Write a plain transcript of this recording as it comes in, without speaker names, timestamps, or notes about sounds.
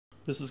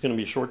This is going to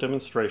be a short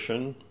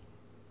demonstration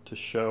to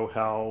show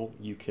how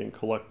you can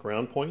collect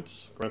ground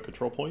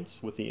control points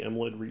with the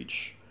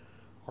Reach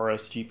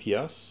RS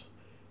GPS,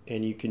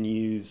 and you can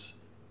use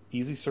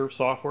EZsurv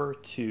software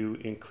to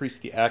increase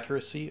the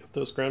accuracy of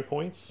those ground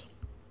points.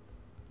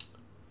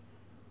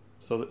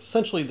 So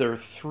essentially there are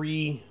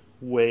three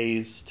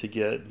ways to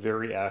get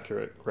very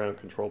accurate ground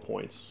control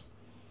points.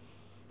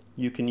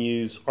 You can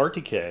use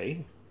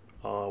RTK,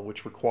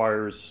 which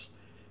requires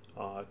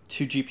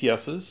two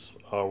GPSs,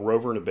 a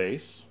rover and a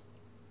base,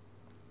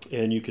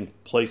 and you can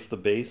place the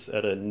base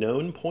at a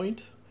known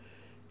point,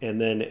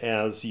 and then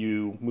as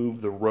you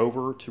move the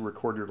rover to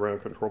record your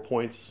ground control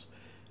points,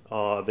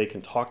 they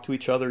can talk to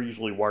each other,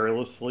 usually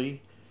wirelessly,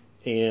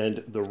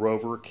 and the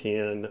rover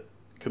can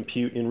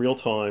compute in real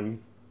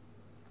time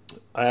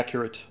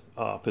accurate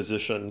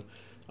position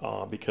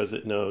because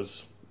it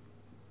knows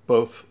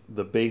both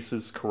the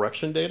base's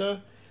correction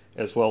data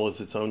as well as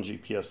its own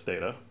GPS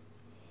data.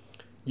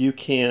 You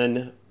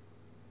can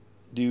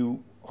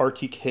do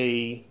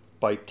RTK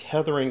by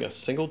tethering a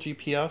single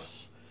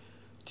GPS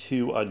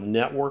to a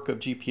network of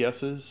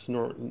GPSs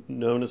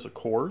known as a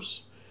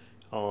cores.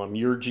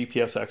 Your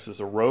GPS acts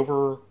as a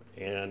rover,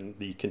 and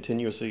the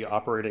continuously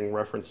operating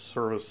reference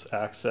service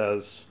acts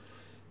as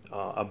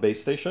a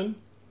base station.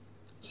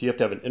 So you have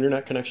to have an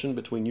internet connection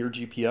between your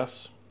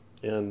GPS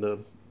and the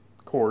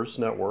cores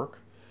network.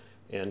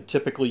 And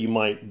typically you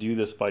might do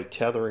this by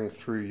tethering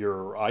through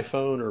your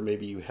iPhone, or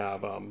maybe you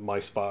have a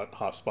MySpot,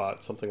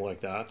 Hotspot, something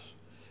like that.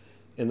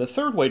 And the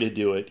third way to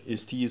do it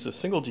is to use a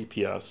single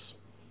GPS,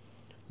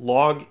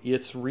 log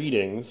its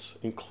readings,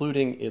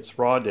 including its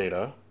raw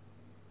data,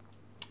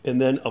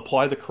 and then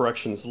apply the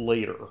corrections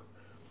later.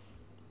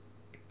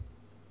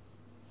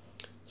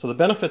 So the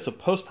benefits of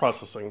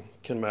post-processing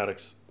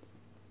kinematics,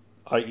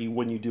 i.e.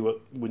 when you do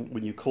it,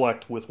 when you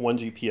collect with one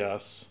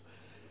GPS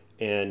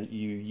and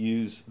you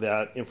use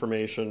that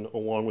information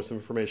along with some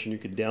information you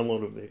can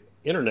download of the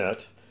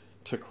internet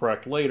to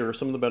correct later,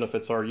 some of the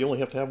benefits are you only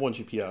have to have one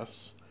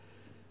GPS.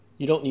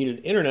 You don't need an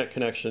internet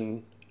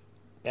connection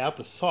at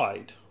the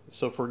site.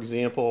 So for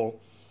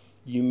example,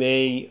 you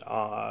may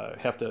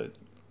have to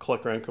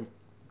collect ground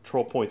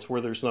control points where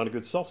there's not a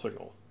good cell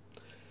signal.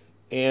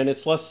 And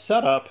it's less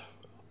setup,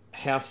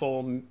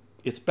 hassle,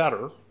 it's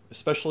better,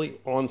 especially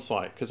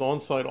on-site, because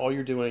on-site all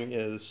you're doing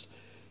is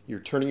you're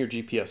turning your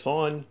GPS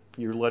on,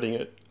 you're letting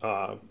it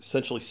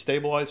essentially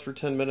stabilize for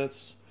 10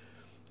 minutes,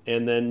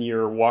 and then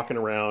you're walking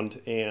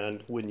around,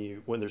 and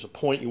when there's a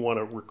point you want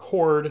to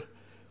record,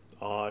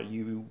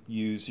 you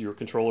use your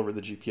control over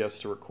the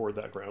GPS to record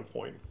that ground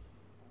point.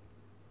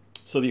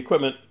 So the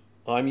equipment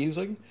I'm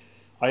using,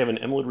 I have an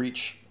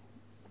Reach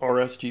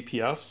RS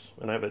GPS,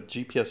 and I have a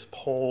GPS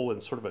pole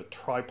and sort of a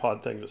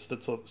tripod thing that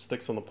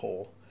sticks on the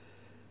pole.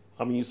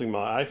 I'm using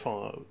my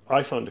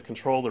iPhone to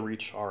control the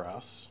Reach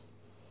RS.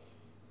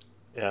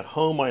 At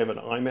home, I have an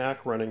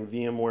iMac running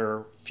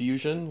VMware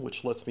Fusion,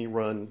 which lets me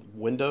run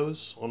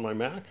Windows on my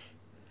Mac.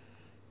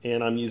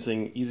 And I'm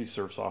using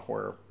EZsurv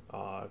software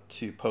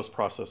to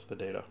post-process the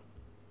data.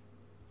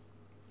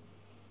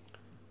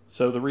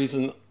 So the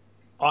reason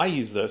I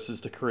use this is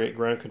to create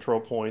ground control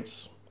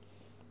points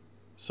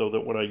so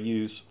that when I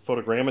use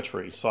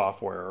photogrammetry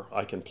software,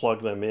 I can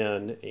plug them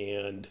in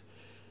and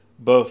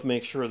both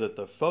make sure that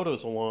the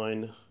photos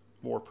align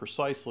more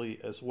precisely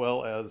as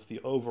well as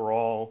the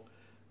overall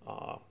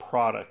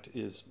product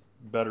is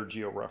better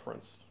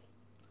geo-referenced.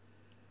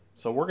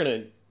 So we're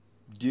going to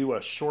do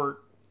a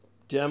short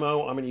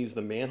demo. I'm going to use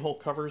the manhole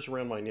covers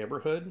around my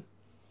neighborhood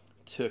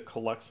to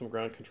collect some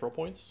ground control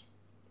points.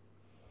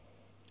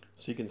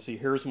 So you can see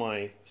here's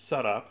my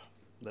setup.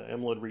 The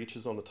Reach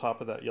is on the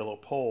top of that yellow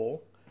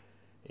pole,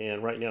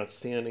 and right now it's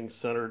standing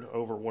centered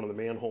over one of the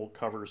manhole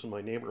covers in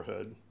my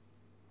neighborhood.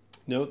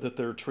 Note that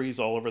there are trees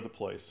all over the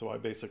place, so I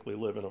basically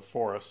live in a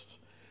forest,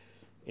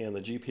 and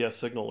the GPS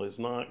signal is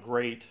not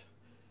great,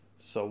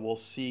 so we'll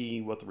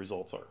see what the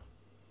results are.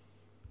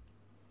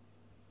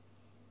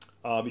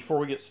 Before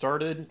we get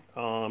started,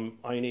 I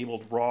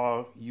enabled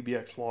raw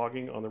UBX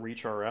logging on the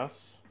Reach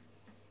RS,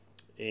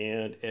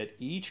 and at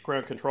each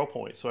ground control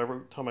point, so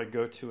every time I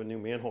go to a new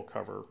manhole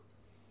cover,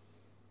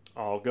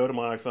 I'll go to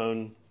my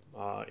iPhone,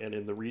 and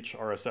in the Reach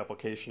RS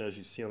application, as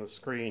you see on the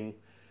screen,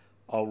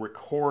 I'll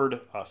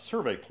record a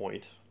survey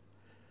point,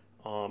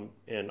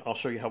 and I'll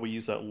show you how we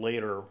use that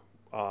later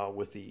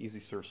with the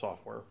EZsurv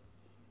software.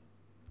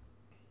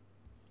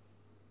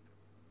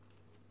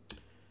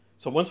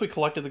 So once we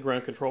collected the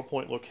ground control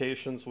point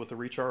locations with the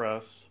Reach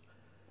RS,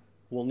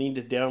 we'll need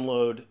to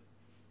download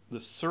the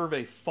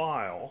survey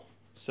file.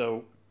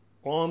 So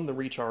on the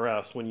Reach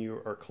RS, when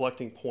you are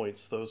collecting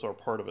points, those are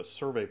part of a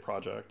survey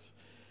project,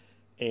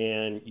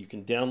 and you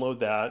can download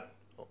that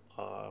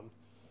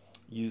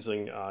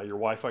using your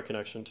Wi-Fi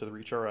connection to the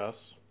Reach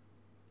RS.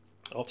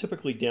 I'll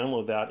typically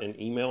download that and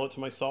email it to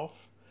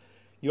myself.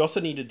 You also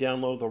need to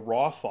download the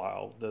raw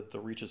file that the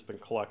Reach has been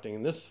collecting,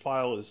 and this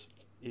file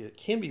it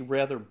can be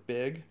rather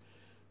big.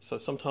 So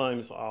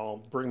sometimes I'll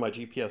bring my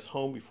GPS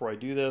home before I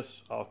do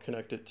this. I'll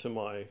connect it to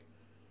my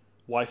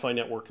Wi-Fi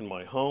network in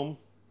my home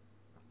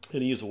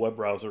and use a web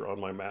browser on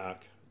my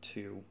Mac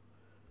to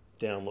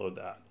download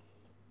that.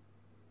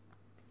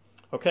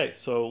 Okay,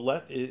 so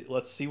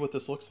let's see what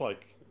this looks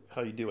like,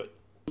 how you do it.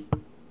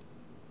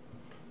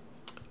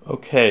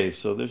 Okay,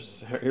 so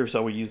here's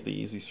how we use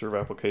the EZsurv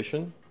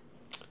application.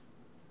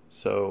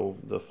 So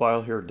the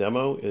file here,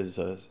 demo, is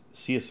a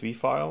CSV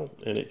file,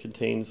 and it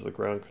contains the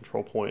ground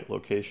control point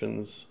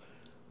locations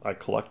I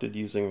collected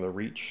using the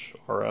Reach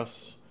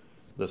RS,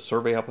 the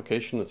survey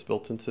application that's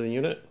built into the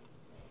unit.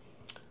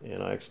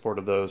 And I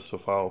exported those to a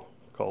file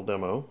called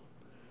demo.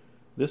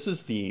 This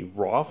is the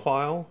raw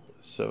file,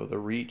 so the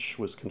Reach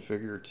was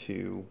configured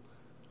to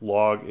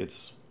log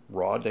its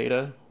raw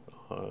data,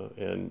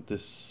 and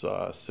this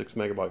 6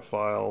 megabyte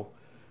file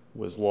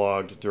was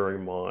logged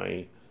during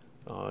my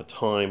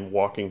time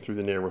walking through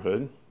the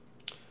neighborhood.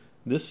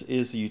 This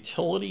is a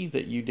utility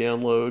that you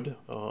download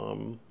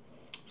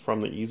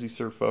from the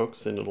EZsurv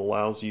folks, and it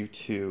allows you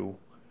to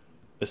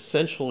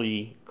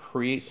essentially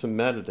create some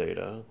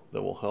metadata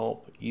that will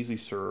help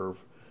EZsurv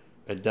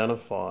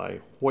identify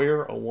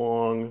where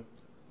along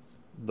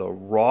the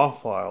raw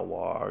file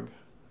log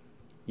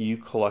you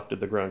collected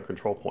the ground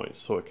control points,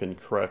 so it can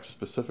correct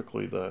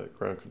specifically the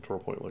ground control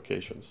point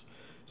locations.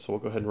 So we'll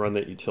go ahead and run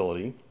that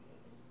utility.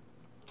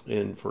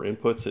 And for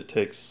inputs, it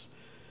takes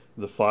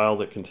the file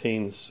that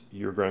contains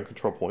your ground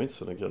control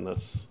points, and again,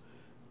 that's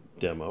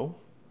demo.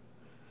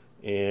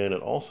 And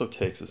it also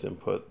takes as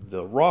input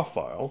the raw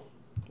file.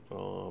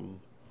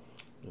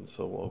 And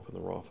so we'll open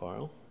the raw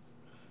file.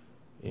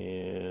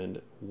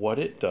 And what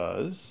it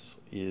does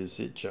is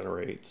it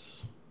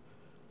generates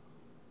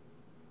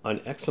an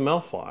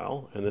XML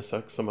file, and this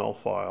XML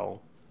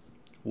file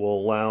will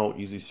allow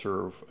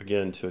EZsurv,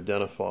 again, to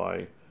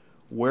identify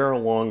where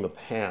along the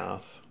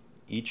path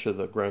each of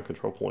the ground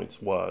control points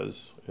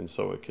was, and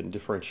so it can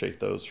differentiate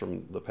those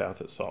from the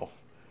path itself.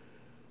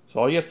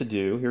 So all you have to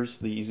do, here's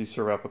the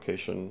EZsurv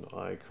application.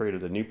 I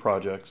created a new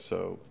project,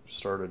 so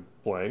started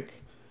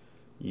blank.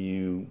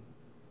 You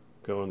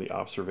go in the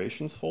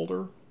observations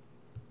folder,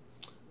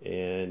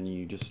 and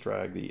you just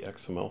drag the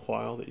XML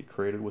file that you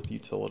created with the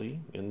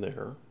utility in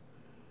there,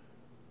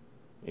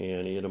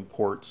 and it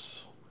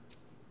imports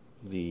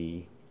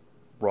the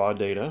raw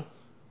data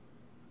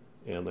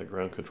and the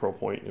ground control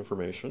point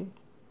information.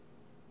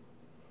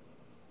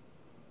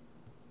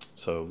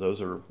 So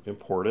those are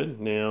imported.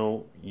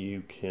 Now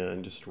you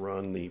can just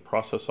run the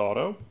process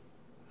auto.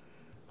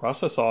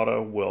 Process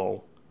auto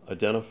will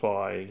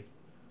identify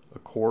a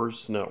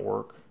CORS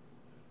network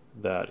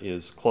that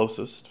is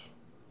closest,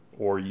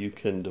 or you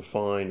can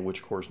define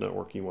which CORS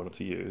network you want it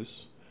to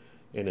use.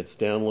 And it's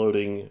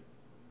downloading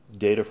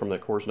data from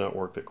that CORS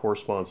network that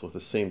corresponds with the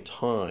same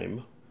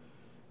time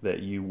that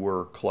you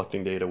were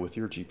collecting data with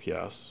your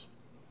GPS.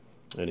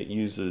 And it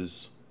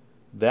uses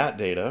that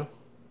data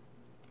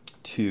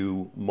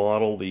to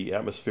model the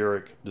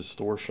atmospheric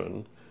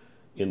distortion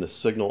in the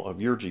signal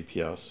of your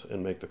GPS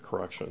and make the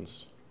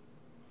corrections.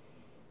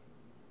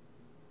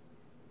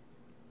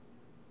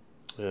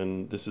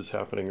 And this is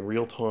happening in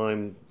real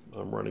time.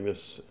 I'm running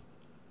this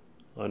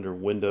under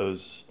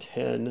Windows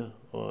 10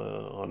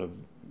 on a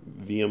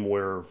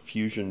VMware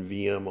Fusion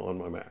VM on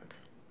my Mac.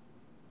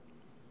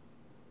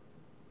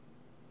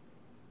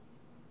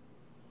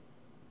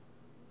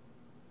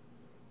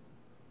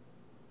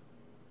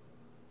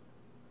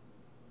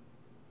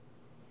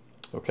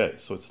 Okay,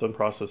 so it's done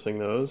processing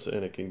those,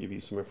 and it can give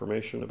you some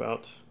information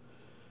about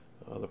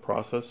the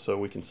process. So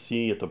we can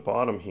see at the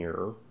bottom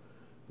here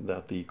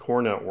that the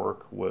core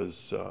network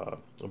was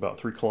about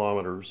 3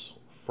 kilometers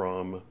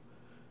from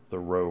the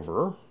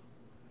rover.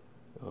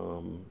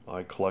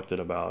 I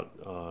collected about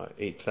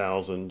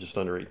 8,000, just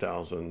under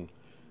 8,000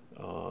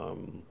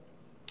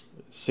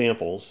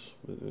 samples,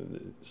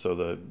 so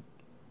the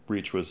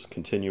Reach was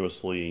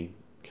continuously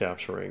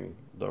capturing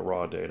the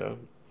raw data.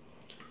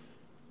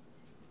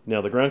 Now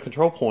the ground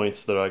control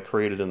points that I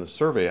created in the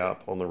survey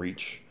app on the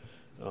Reach,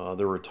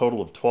 there were a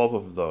total of 12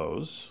 of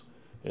those,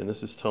 and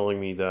this is telling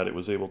me that it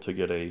was able to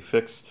get a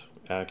fixed,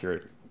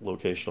 accurate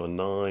location on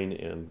 9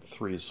 and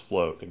 3 is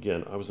float.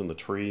 Again, I was in the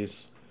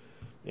trees,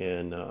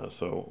 and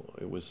so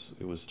it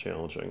was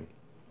challenging.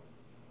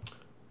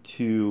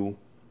 To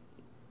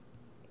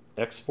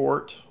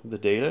export the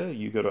data,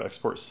 you go to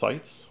Export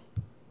Sites.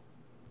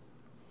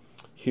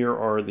 Here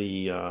are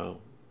the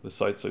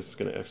sites it's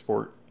going to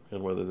export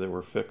and whether they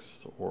were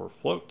fixed or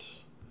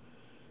float.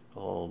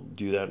 I'll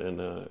do that in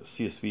a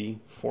CSV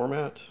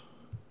format.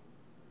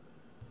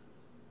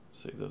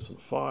 Save those in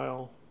the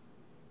file.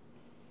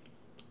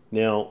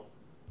 Now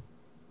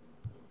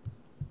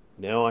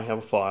I have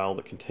a file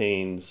that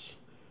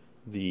contains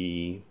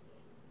the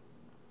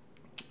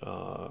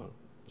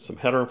some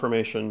header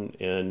information,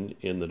 and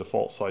in the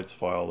default sites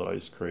file that I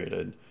just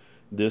created,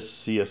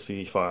 this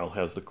CSV file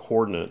has the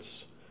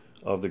coordinates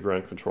of the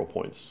ground control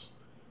points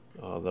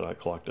that I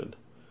collected.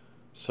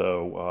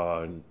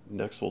 So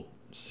next we'll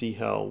see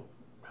how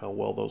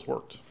well those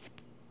worked.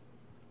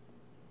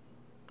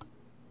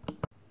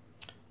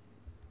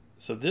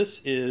 So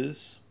this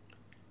is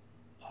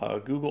a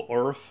Google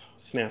Earth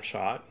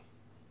snapshot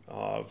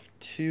of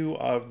 2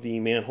 of the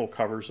manhole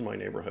covers in my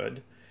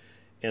neighborhood,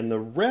 and the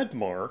red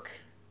mark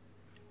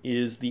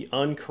is the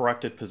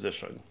uncorrected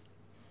position.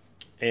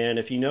 And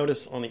if you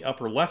notice on the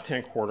upper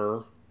left-hand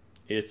corner,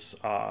 it's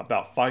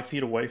about 5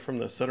 feet away from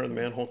the center of the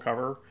manhole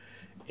cover,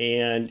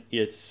 and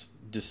it's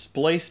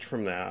displaced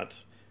from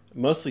that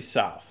mostly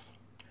south.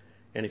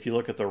 And if you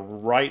look at the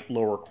right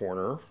lower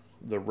corner,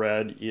 the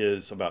red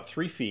is about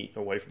 3 feet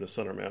away from the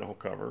center manhole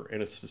cover,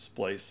 and it's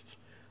displaced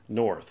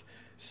north.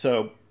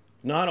 So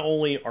not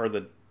only are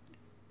the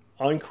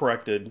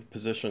uncorrected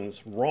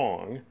positions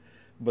wrong,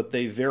 but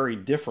they vary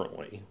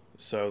differently,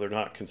 so they're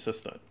not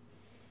consistent.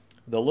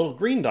 The little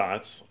green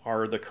dots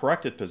are the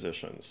corrected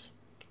positions,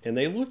 and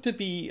they look to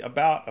be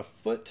about a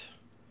foot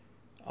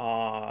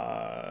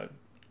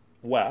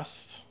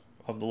west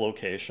of the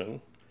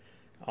location,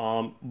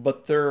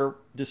 but they're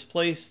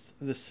displaced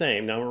the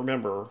same. Now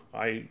remember,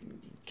 I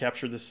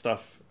captured this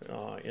stuff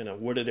in a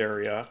wooded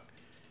area,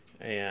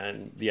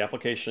 and the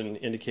application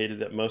indicated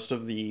that most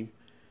of the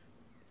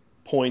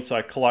points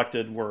I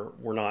collected were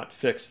not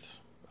fixed,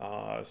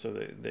 so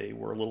they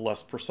were a little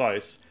less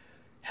precise.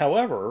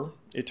 However,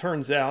 it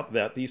turns out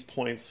that these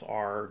points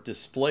are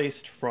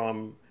displaced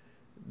from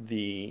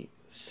the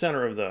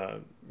center of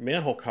the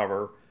manhole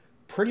cover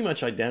pretty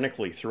much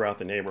identically throughout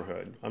the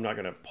neighborhood. I'm not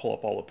going to pull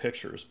up all the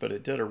pictures, but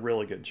it did a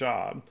really good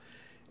job.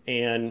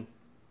 And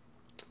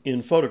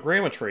in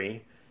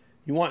photogrammetry,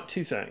 you want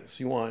two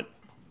things. You want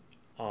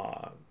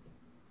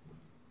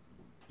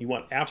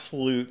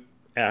absolute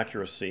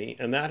accuracy,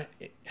 and that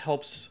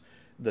helps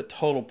the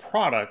total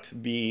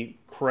product be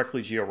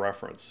correctly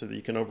georeferenced so that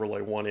you can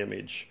overlay one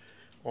image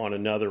on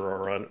another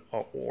or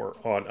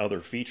on other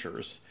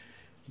features.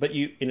 But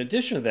in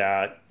addition to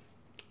that,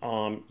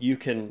 you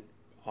can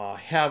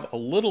have a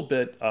little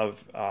bit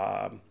of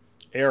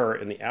error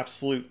in the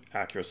absolute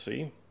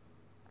accuracy,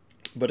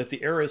 but if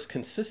the error is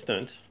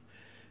consistent,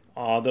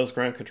 those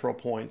ground control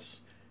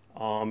points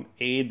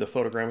aid the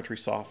photogrammetry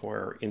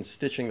software in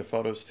stitching the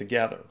photos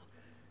together.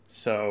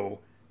 So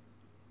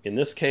in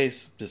this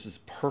case, this is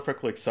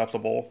perfectly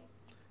acceptable.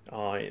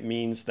 It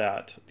means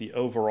that the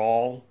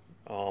overall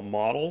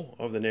model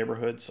of the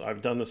neighborhoods,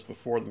 I've done this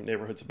before, the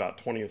neighborhood's about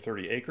 20 or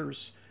 30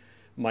 acres,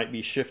 might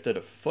be shifted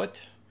a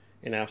foot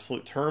in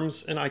absolute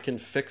terms, and I can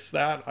fix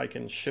that. I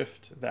can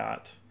shift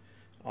that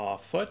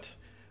foot.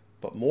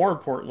 But more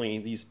importantly,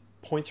 these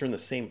points are in the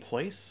same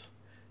place,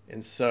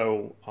 and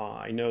so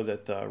I know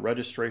that the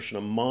registration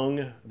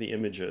among the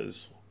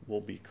images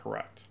will be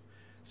correct.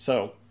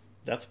 So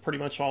that's pretty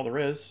much all there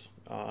is.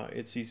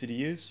 It's easy to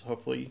use.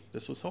 Hopefully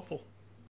this was helpful.